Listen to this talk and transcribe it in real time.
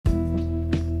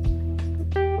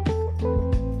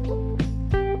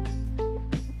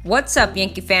What's up,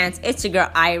 Yankee fans? It's your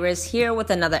girl Iris here with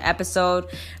another episode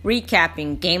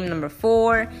recapping game number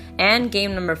 4 and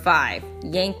game number 5,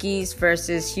 Yankees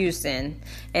versus Houston,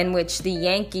 in which the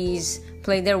Yankees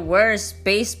played their worst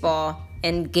baseball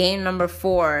in game number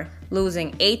 4,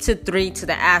 losing 8-3 to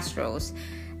the Astros.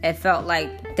 It felt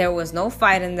like there was no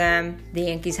fight in them. The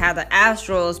Yankees had the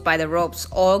Astros by the ropes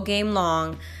all game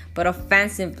long, but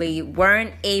offensively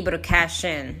weren't able to cash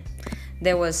in.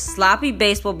 There was sloppy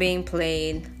baseball being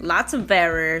played, lots of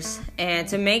errors, and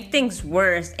to make things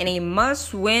worse, in a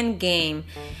must-win game,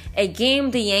 a game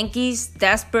the Yankees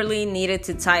desperately needed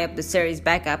to tie up the series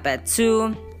back up at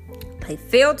 2. They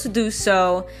failed to do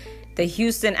so. The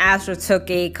Houston Astros took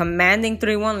a commanding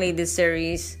 3-1 lead this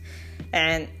series,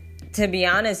 and to be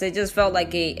honest, it just felt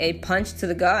like a punch to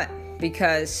the gut,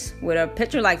 because with a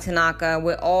pitcher like Tanaka,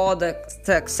 with all the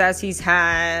success he's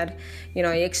had, you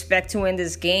expect to win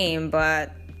this game,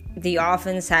 but the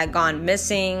offense had gone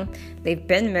missing. They've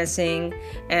been missing,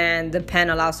 and the pen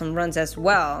allowed some runs as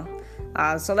well.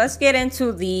 So let's get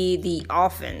into the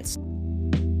offense.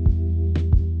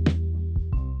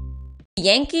 The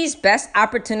Yankees' best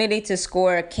opportunity to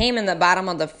score came in the bottom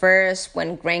of the first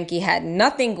when Greinke had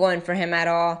nothing going for him at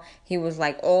all. He was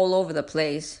like all over the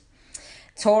place.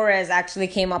 Torres actually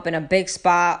came up in a big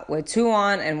spot with 2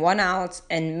 on and 1 out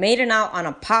and made an out on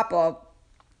a pop-up.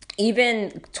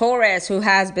 Even Torres, who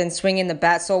has been swinging the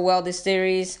bat so well this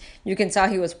series, you can tell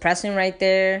he was pressing right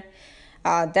there.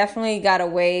 Definitely got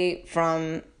away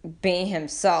from being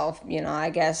himself. I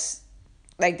guess,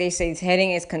 like they say,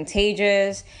 hitting is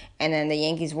contagious. And then the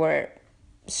Yankees were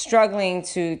struggling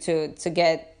to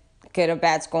get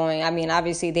at-bats going. I mean,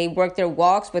 obviously they worked their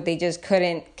walks, but they just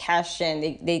couldn't cash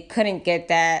in. They couldn't get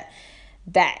that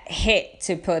hit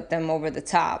to put them over the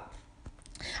top.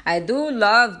 I do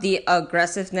love the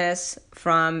aggressiveness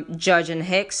from Judge and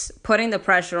Hicks, putting the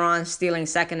pressure on, stealing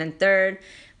second and third,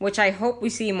 which I hope we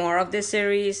see more of this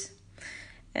series.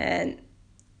 And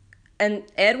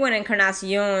Edwin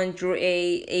Encarnacion drew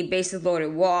a bases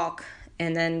loaded walk,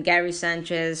 and then Gary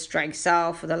Sanchez strikes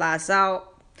out for the last out.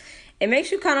 It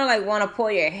makes you kind of like want to pull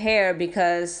your hair,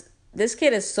 because this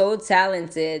kid is so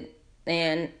talented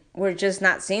and we're just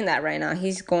not seeing that right now.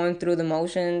 He's going through the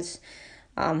motions.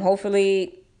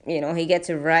 Hopefully, he gets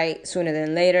it right sooner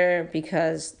than later,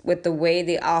 because with the way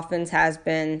the offense has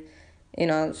been,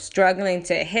 struggling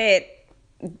to hit,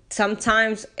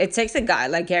 sometimes it takes a guy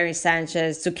like Gary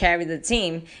Sanchez to carry the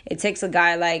team. It takes a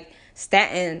guy like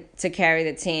Stanton to carry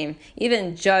the team.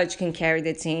 Even Judge can carry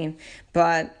the team,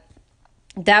 but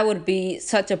that would be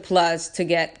such a plus to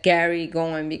get Gary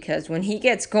going, because when he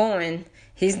gets going,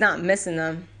 he's not missing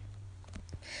them.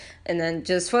 And then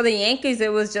just for the Yankees,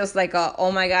 it was just like a,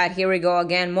 oh my God, here we go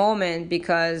again moment,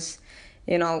 because,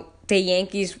 the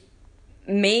Yankees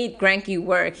made Greinke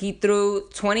work. He threw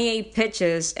 28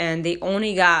 pitches and they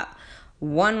only got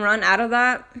 1 run out of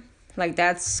that. Like,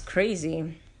 that's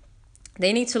crazy.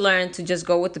 They need to learn to just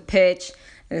go with the pitch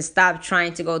and stop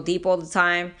trying to go deep all the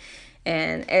time.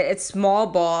 And it's small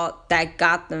ball that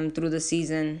got them through the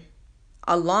season,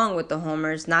 along with the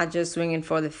homers, not just swinging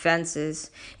for the fences.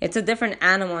 It's a different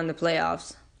animal in the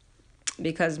playoffs,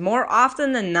 because more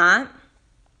often than not,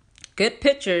 good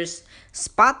pitchers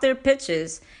spot their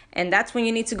pitches, and that's when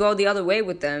you need to go the other way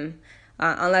with them.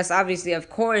 Unless, obviously, of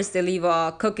course, they leave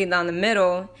a cookie down the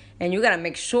middle, and you got to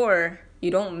make sure you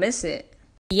don't miss it.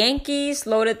 The Yankees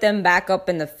loaded them back up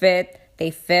in the 5th. They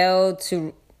failed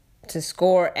to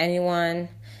score anyone.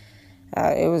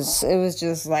 It was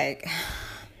just like,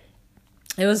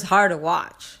 it was hard to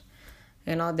watch.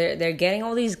 They're getting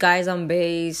all these guys on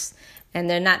base and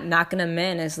they're not knocking them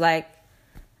in. It's like,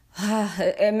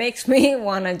 it makes me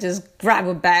want to just grab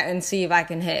a bat and see if I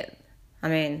can hit. I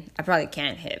mean, I probably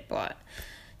can't hit, but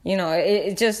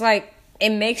it just like,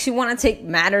 it makes you want to take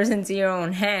matters into your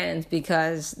own hands,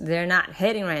 because they're not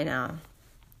hitting right now.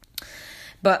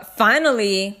 But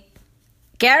finally,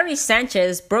 Gary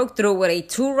Sanchez broke through with a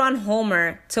 2-run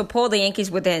homer to pull the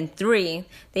Yankees within 3.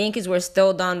 The Yankees were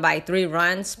still down by 3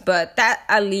 runs, but that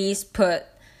at least put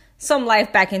some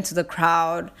life back into the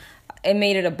crowd. It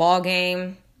made it a ball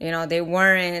game. They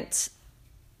weren't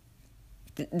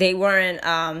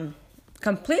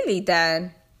completely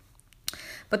dead.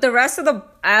 But the rest of the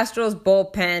Astros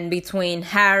bullpen, between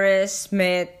Harris,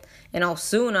 Smith, and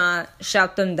Osuna,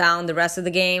 shut them down the rest of the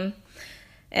game.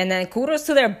 And then kudos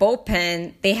to their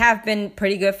bullpen. They have been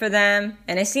pretty good for them.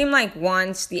 And it seemed like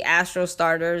once the Astros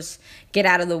starters get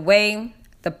out of the way,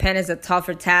 the pen is a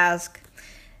tougher task.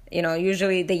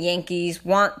 Usually the Yankees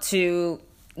want to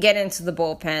get into the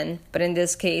bullpen. But in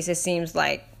this case, it seems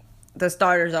like the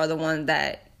starters are the ones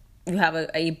that you have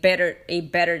a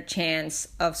better chance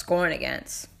of scoring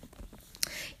against.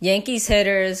 Yankees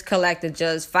hitters collected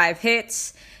just 5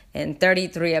 hits and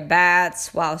 33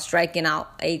 at-bats while striking out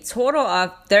a total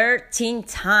of 13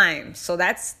 times. So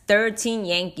that's 13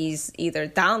 Yankees either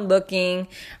down looking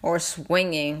or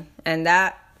swinging. And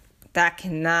that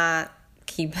cannot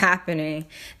keep happening.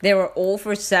 They were 0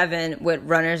 for 7 with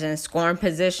runners in scoring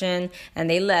position, and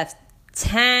they left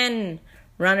 10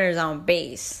 runners on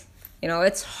base. You know,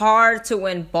 it's hard to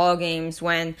win ball games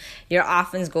when your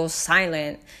offense goes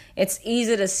silent. It's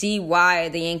easy to see why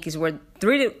the Yankees were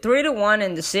 3-1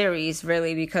 in the series,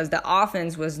 really, because the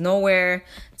offense was nowhere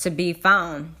to be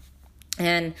found.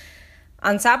 And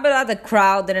on top of that, the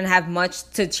crowd didn't have much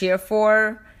to cheer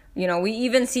for. You know, we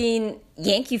even seen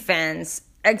Yankee fans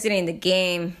exiting the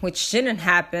game, which shouldn't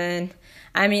happen.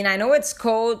 I mean, I know it's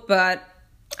cold, but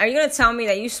are you going to tell me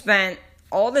that you spent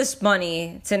all this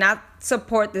money to not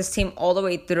support this team all the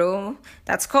way through?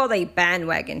 That's called a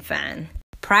bandwagon fan.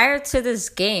 Prior to this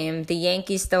game, the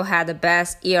Yankees still had the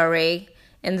best ERA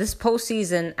in this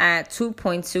postseason at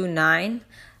 2.29.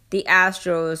 The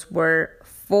Astros were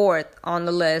 4th on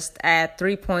the list at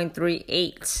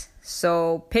 3.38.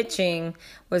 So pitching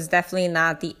was definitely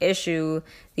not the issue.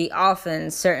 The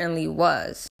offense certainly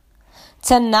was.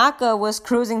 Tanaka was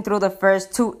cruising through the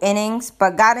first 2 innings,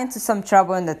 but got into some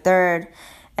trouble in the third.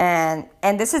 And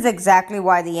this is exactly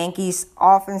why the Yankees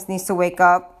offense needs to wake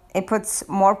up. It puts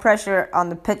more pressure on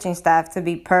the pitching staff to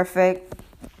be perfect.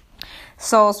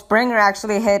 So Springer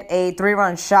actually hit a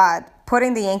 3-run shot,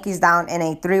 putting the Yankees down in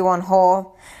a 3-1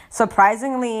 hole.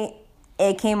 Surprisingly,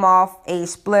 it came off a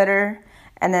splitter.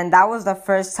 And then that was the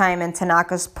first time in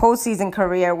Tanaka's postseason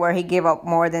career where he gave up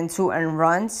more than 2 earned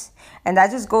runs. And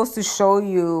that just goes to show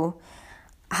you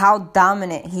how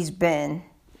dominant he's been.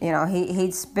 You know,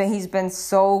 he's been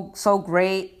so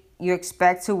great. You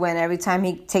expect to win every time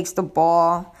he takes the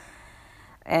ball.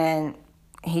 And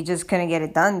he just couldn't get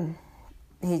it done.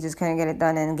 He just couldn't get it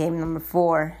done in game number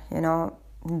 4. You know,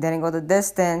 he didn't go the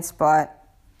distance, but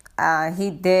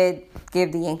he did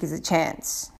give the Yankees a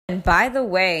chance. And by the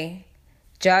way,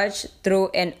 Judge threw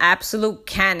an absolute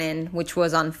cannon, which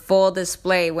was on full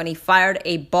display when he fired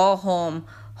a ball home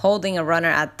holding a runner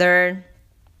at third.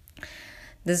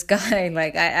 This guy,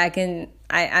 like,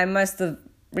 I must have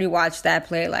rewatched that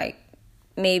play like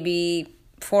maybe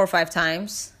 4 or 5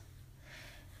 times.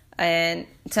 And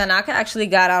Tanaka actually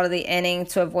got out of the inning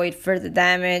to avoid further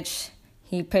damage.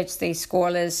 He pitched a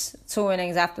scoreless 2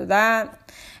 innings after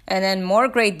that. And then more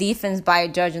great defense by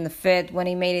Judge in the 5th when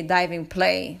he made a diving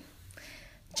play.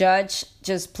 Judge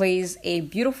just plays a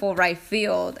beautiful right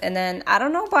field. And then I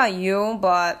don't know about you,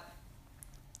 but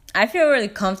I feel really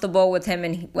comfortable with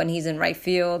him when he's in right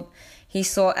field. He's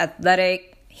so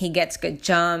athletic. He gets good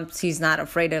jumps. He's not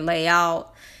afraid to lay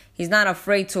out. He's not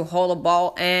afraid to hold a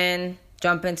ball in,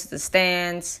 jump into the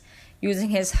stands, using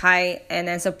his height. And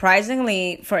then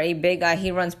surprisingly, for a big guy,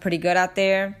 he runs pretty good out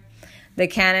there. The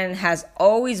cannon has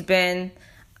always been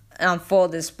on full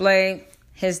display.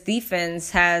 His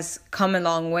defense has come a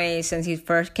long way since he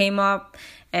first came up.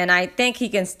 And I think he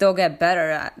can still get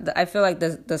better. I feel like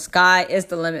the sky is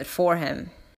the limit for him.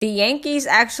 The Yankees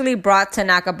actually brought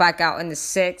Tanaka back out in the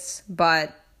 6th,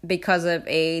 but because of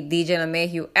a DJ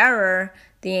LeMahieu error,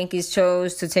 the Yankees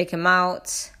chose to take him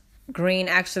out. Green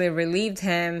actually relieved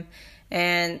him,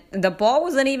 and the ball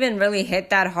wasn't even really hit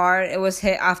that hard. It was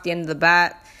hit off the end of the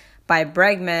bat by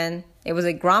Bregman. It was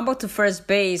a ground ball to first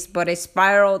base, but it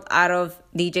spiraled out of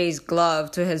DJ's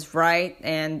glove to his right,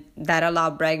 and that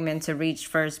allowed Bregman to reach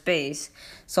first base.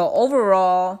 So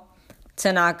overall,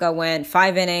 Tanaka went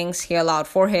 5 innings. He allowed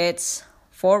 4 hits,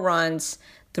 4 runs,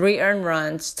 3 earned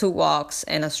runs, 2 walks,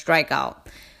 and a strikeout.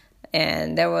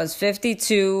 And there was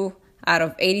 52 out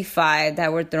of 85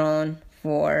 that were thrown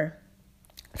for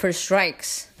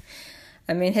strikes.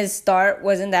 I mean, his start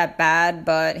wasn't that bad,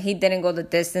 but he didn't go the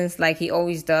distance like he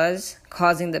always does,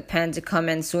 causing the pen to come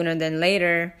in sooner than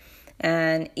later.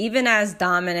 And even as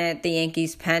dominant the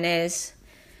Yankees' pen is,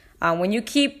 when you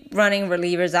keep running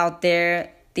relievers out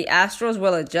there, the Astros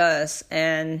will adjust.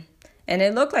 And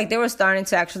it looked like they were starting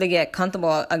to actually get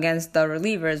comfortable against the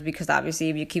relievers, because obviously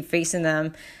if you keep facing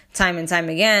them time and time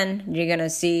again, you're going to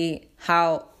see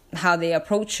how they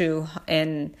approach you,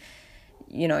 and,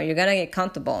 you know, you're going to get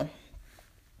comfortable.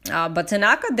 But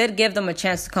Tanaka did give them a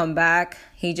chance to come back.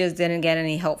 He just didn't get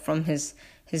any help from his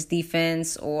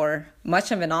defense or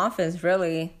much of an offense,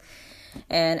 really.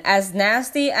 And as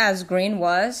nasty as Green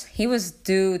was, he was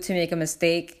due to make a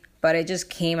mistake, but it just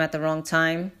came at the wrong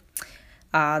time.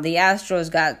 The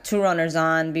Astros got 2 runners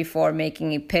on before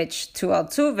making a pitch to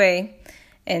Altuve.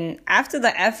 And after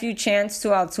the FU chance to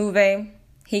Altuve,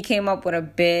 he came up with a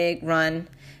big run.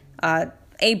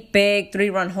 a big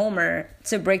 3-run homer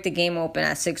to break the game open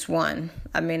at 6-1.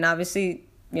 I mean, obviously,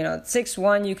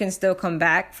 6-1, you can still come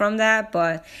back from that,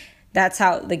 but that's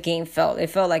how the game felt.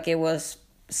 It felt like it was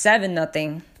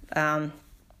 7-0.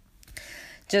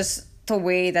 Just the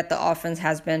way that the offense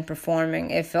has been performing,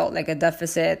 it felt like a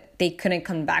deficit they couldn't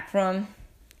come back from,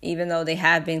 even though they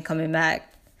had been coming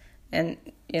back and,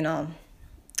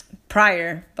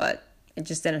 prior, but it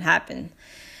just didn't happen.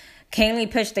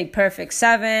 Kahnle pitched a perfect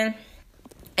 7.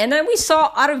 And then we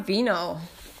saw Ottavino.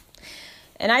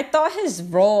 And I thought his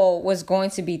role was going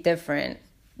to be different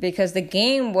because the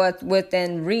game was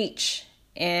within reach.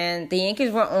 And the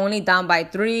Yankees were only down by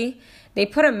 3. They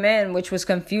put him in, which was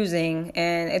confusing.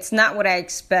 And it's not what I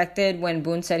expected when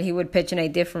Boone said he would pitch in a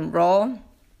different role.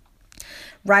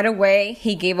 Right away,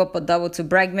 he gave up a double to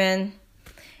Bregman.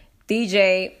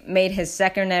 DJ made his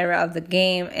second error of the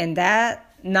game, and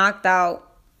that knocked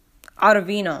out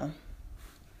Ottavino.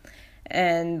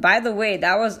 And by the way,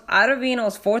 that was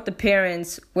Ottavino's 4th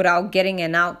appearance without getting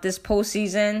an out this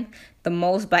postseason, the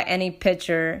most by any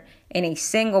pitcher in a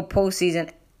single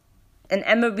postseason in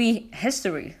MLB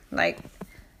history. Like,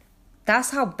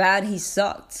 that's how bad he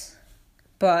sucked.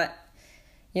 But,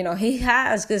 he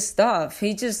has good stuff.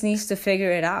 He just needs to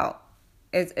figure it out.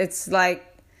 It's like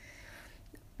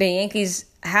the Yankees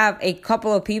have a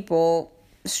couple of people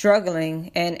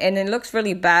struggling, and it looks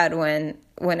really bad when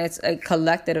it's a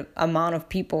collective amount of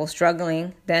people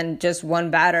struggling than just one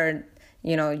batter.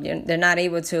 They're not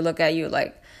able to look at you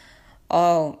like,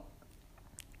 oh,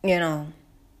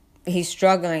 he's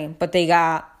struggling, but they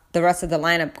got the rest of the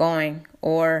lineup going,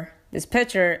 or this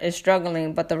pitcher is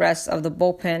struggling, but the rest of the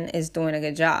bullpen is doing a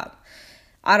good job.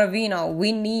 Ottavino,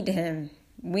 we need him.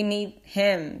 We need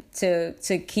him to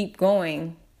keep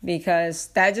going, because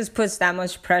that just puts that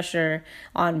much pressure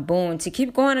on Boone to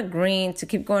keep going to Green, to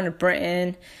keep going to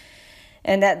Britton.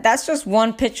 And that's just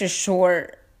one pitcher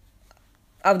short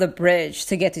of the bridge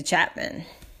to get to Chapman.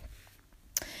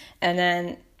 And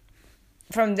then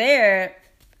from there,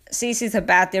 CC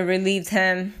Sabathia relieved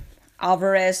him.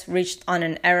 Alvarez reached on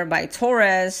an error by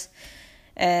Torres.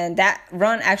 And that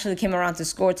run actually came around to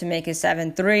score to make it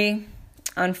 7-3.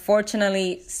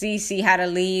 Unfortunately, CC had to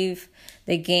leave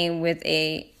the game with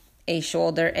a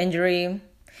shoulder injury.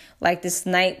 Like, this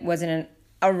night wasn't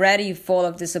already full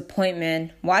of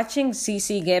disappointment. Watching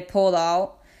CC get pulled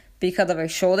out because of a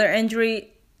shoulder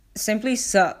injury simply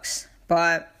sucks.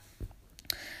 But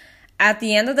at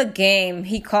the end of the game,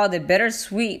 he called it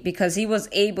bittersweet because he was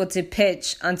able to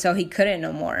pitch until he couldn't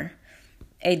no more.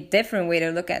 A different way to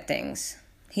look at things.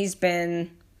 He's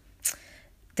been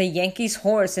the Yankees'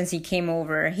 horse since he came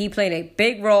over. He played a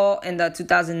big role in the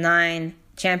 2009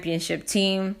 championship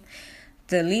team.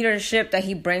 The leadership that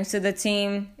he brings to the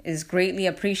team is greatly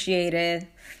appreciated.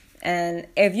 And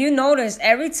if you notice,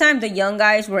 every time the young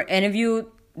guys were interviewed,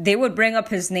 they would bring up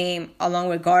his name along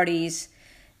with Gardy's.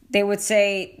 They would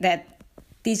say that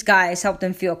these guys helped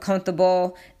him feel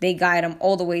comfortable. They guide him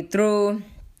all the way through.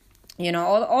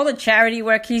 All the charity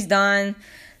work he's done.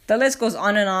 The list goes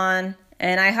on and on.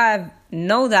 And I have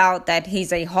no doubt that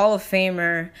he's a Hall of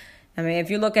Famer. I mean, if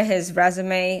you look at his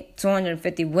resume,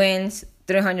 250 wins,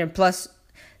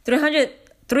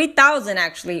 3,000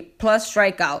 actually, plus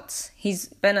strikeouts. He's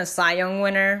been a Cy Young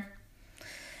winner.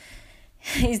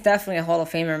 He's definitely a Hall of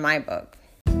Famer in my book.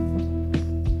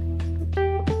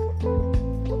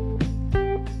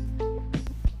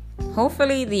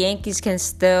 Hopefully, the Yankees can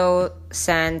still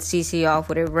send CC off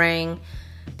with a ring.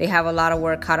 They have a lot of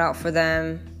work cut out for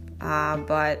them.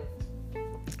 But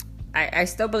I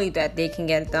still believe that they can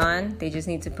get it done. They just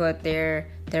need to put their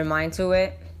mind to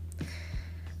it.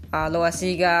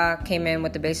 Loaizaga came in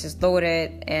with the bases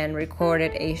loaded and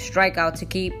recorded a strikeout to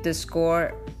keep the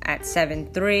score at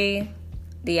 7-3.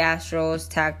 The Astros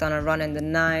tacked on a run in the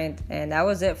 9th, and that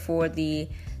was it for the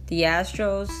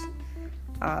Astros.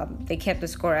 They kept the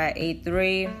score at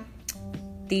 8-3.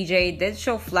 DJ did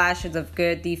show flashes of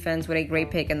good defense with a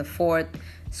great pick in the 4th,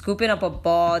 scooping up a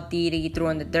ball Didi threw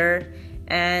in the dirt,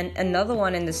 and another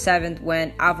one in the 7th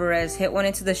when Alvarez hit one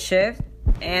into the shift,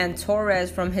 and Torres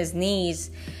from his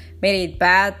knees made a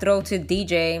bad throw to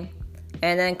DJ,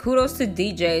 and then kudos to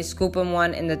DJ scooping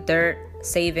one in the dirt,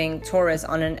 saving Torres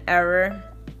on an error.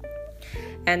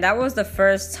 And that was the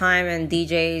first time in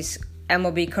DJ's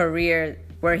MLB career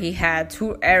where he had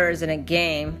 2 errors in a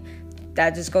game.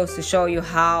 That just goes to show you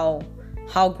how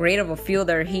great of a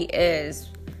fielder he is,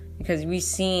 because we've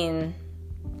seen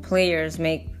players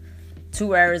make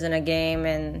 2 errors in a game,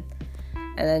 and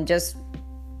then just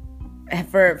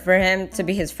for him to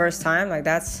be his first time, like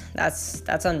that's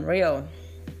unreal.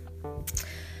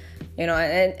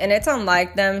 And it's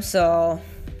unlike them, so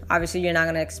Obviously, you're not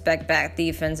going to expect bad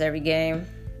defense every game.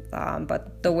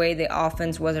 But the way the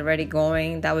offense was already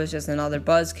going, that was just another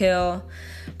buzzkill.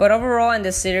 But overall in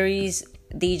the series,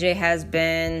 DJ has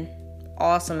been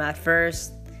awesome at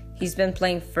first. He's been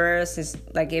playing first.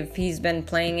 If he's been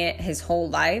playing it his whole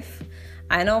life.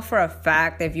 I know for a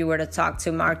fact if you were to talk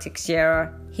to Mark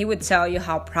Teixeira, he would tell you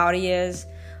how proud he is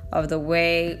of the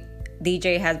way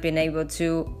DJ has been able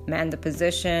to man the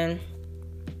position.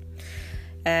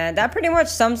 And that pretty much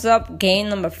sums up game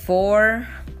number 4.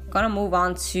 I'm gonna move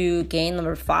on to game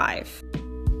number 5.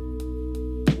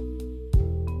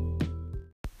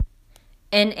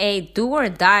 In a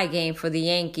do-or-die game for the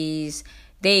Yankees,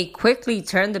 they quickly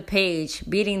turned the page,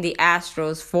 beating the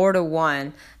Astros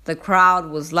 4-1. The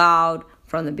crowd was loud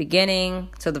from the beginning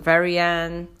to the very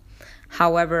end.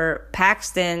 However,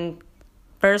 Paxton's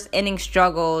first inning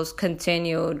struggles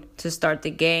continued to start the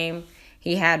game.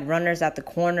 He had runners at the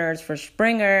corners for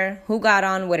Springer, who got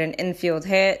on with an infield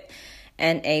hit,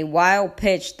 and a wild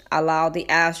pitch allowed the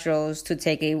Astros to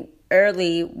take an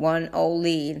early 1-0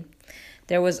 lead.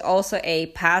 There was also a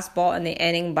pass ball in the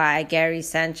inning by Gary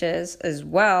Sanchez as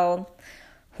well,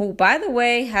 who, by the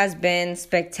way, has been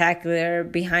spectacular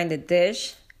behind the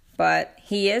dish. But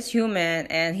he is human,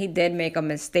 and he did make a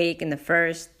mistake in the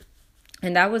first.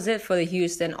 And that was it for the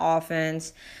Houston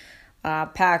offense.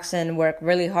 Paxton worked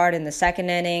really hard in the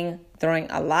second inning, throwing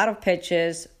a lot of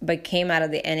pitches, but came out of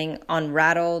the inning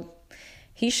unrattled.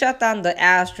 He shut down the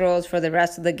Astros for the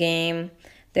rest of the game.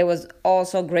 There was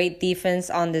also great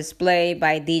defense on display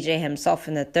by DJ himself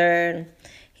in the third.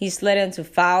 He slid into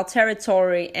foul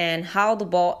territory and howled the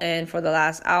ball in for the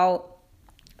last out.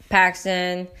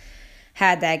 Paxton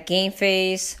had that game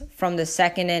face from the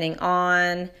second inning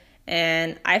on,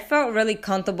 and I felt really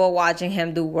comfortable watching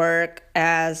him do work.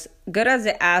 As good as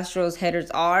the Astros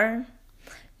hitters are,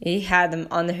 he had them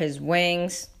under his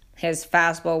wings. His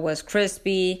fastball was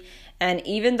crispy, and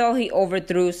even though he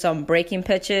overthrew some breaking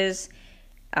pitches,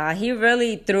 he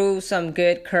really threw some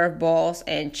good curveballs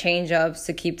and changeups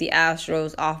to keep the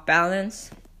Astros off balance.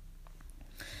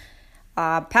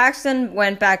 Paxton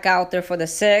went back out there for the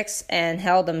 6th and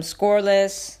held them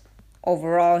scoreless.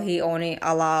 Overall, he only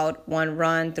allowed 1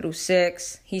 run through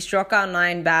 6. He struck out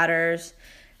 9 batters,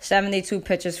 72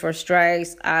 pitches for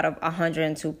strikes out of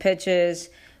 102 pitches.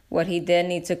 What he did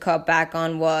need to cut back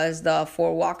on was the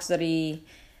 4 walks that he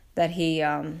gave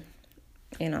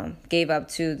up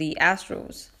to the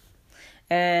Astros.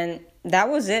 And that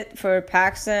was it for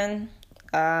Paxton.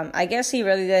 I guess he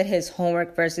really did his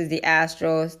homework versus the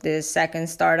Astros this second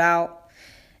start out.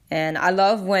 And I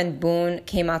love when Boone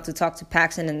came out to talk to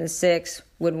Paxton in the 6th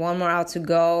with 1 more out to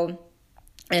go.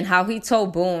 And how he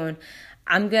told Boone,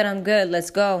 I'm good,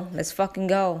 let's go, let's fucking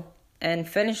go. And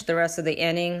finished the rest of the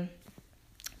inning.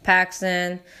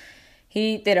 Paxton,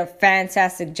 he did a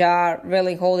fantastic job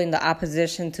really holding the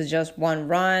opposition to just 1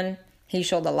 run. He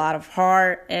showed a lot of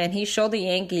heart, and he showed the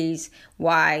Yankees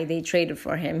why they traded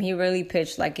for him. He really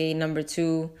pitched like a number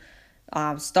 2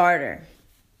 starter.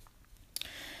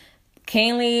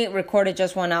 Kahnle recorded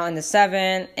just 1 out in the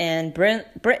 7th, and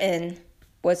Britton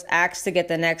was asked to get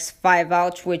the next 5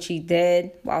 outs, which he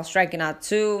did while striking out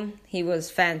 2. He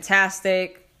was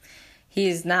fantastic. He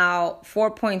is now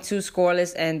 4.2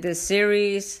 scoreless in this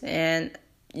series, and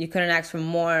you couldn't ask for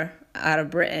more out of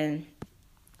Britton.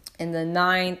 In the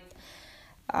 9th,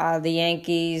 the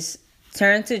Yankees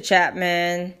turned to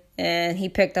Chapman, and he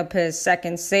picked up his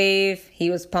 2nd save. He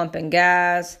was pumping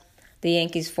gas. The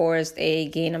Yankees forced a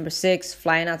game number 6,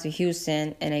 flying out to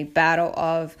Houston in a battle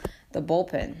of the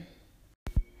bullpen.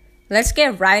 Let's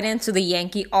get right into the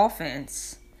Yankee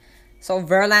offense. So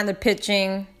Verlander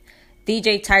pitching.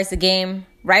 DJ ties the game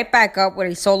right back up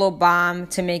with a solo bomb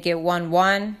to make it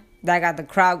 1-1. That got the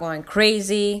crowd going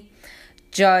crazy.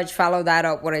 Judge followed that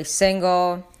up with a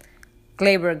single.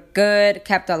 Gleyber Good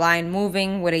kept the line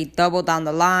moving with a double down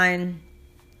the line.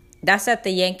 That set the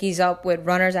Yankees up with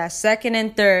runners at 2nd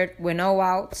and 3rd with no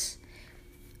outs.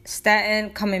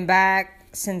 Stanton coming back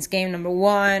since game number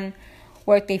 1.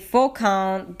 Worked a full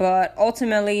count, but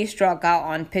ultimately struck out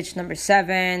on pitch number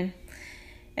 7.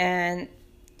 And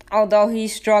although he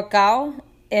struck out,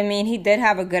 he did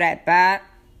have a good at-bat.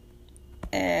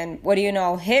 And what do you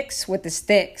know? Hicks with the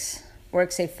sticks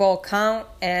works a full count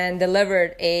and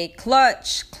delivered a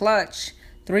clutch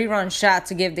 3-run shot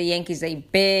to give the Yankees a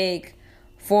big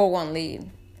 4-1 lead.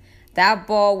 That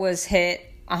ball was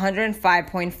hit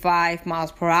 105.5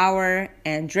 miles per hour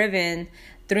and driven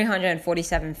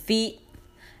 347 feet.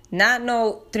 Not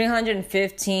no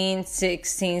 315,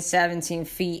 16, 17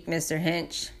 feet, Mr.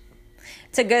 Hinch.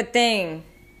 It's a good thing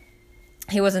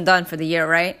he wasn't done for the year,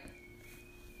 right?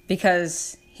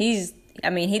 Because he's I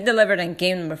mean, he delivered in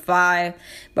game number 5,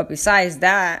 but besides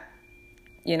that,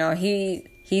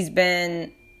 he's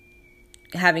been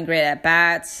having great at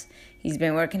bats. He's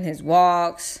been working his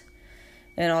walks.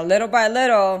 Little by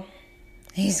little,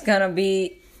 he's gonna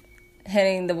be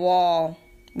hitting the wall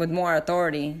with more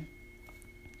authority.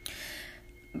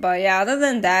 But yeah, other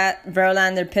than that,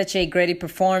 Verlander pitched a gritty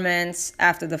performance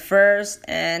after the first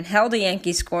and held the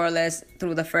Yankees scoreless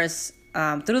through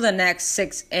the next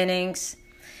 6 innings.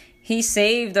 He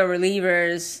saved the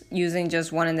relievers using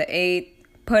just 1 in the 8th,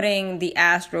 putting the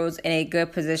Astros in a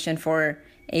good position for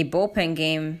a bullpen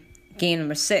game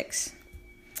number 6.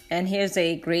 And here's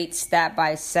a great stat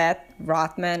by Seth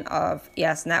Rothman of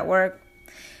ES Network.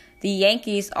 The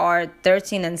Yankees are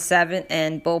 13-7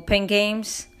 in bullpen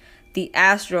games. The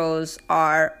Astros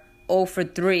are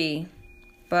 0-3,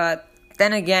 but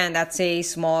then again, that's a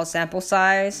small sample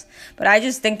size. But I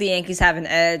just think the Yankees have an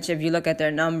edge if you look at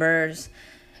their numbers,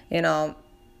 and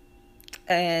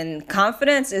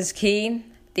confidence is key.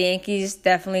 The Yankees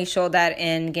definitely showed that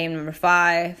in game number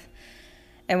 5.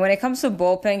 And when it comes to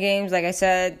bullpen games, like I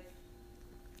said,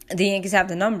 the Yankees have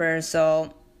the numbers,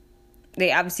 so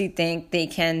they obviously think they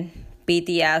can beat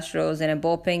the Astros in a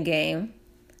bullpen game.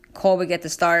 Cole would get the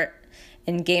start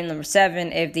in game number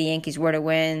 7 if the Yankees were to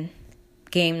win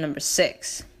game number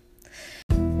 6.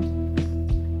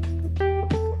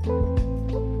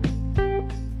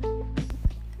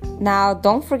 Now,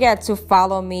 don't forget to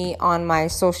follow me on my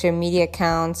social media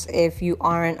accounts if you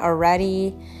aren't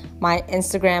already. My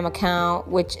Instagram account,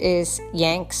 which is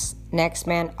Yanks Next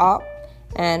Man Up,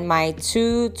 and my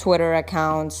 2 Twitter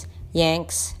accounts,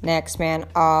 Yanks Next Man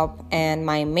Up, and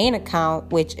my main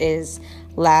account, which is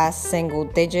Last Single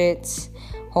Digits.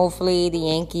 Hopefully the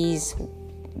Yankees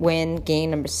win game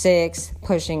number 6,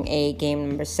 pushing a game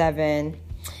number 7.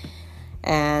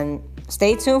 And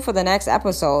stay tuned for the next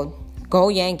episode. Go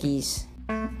Yankees.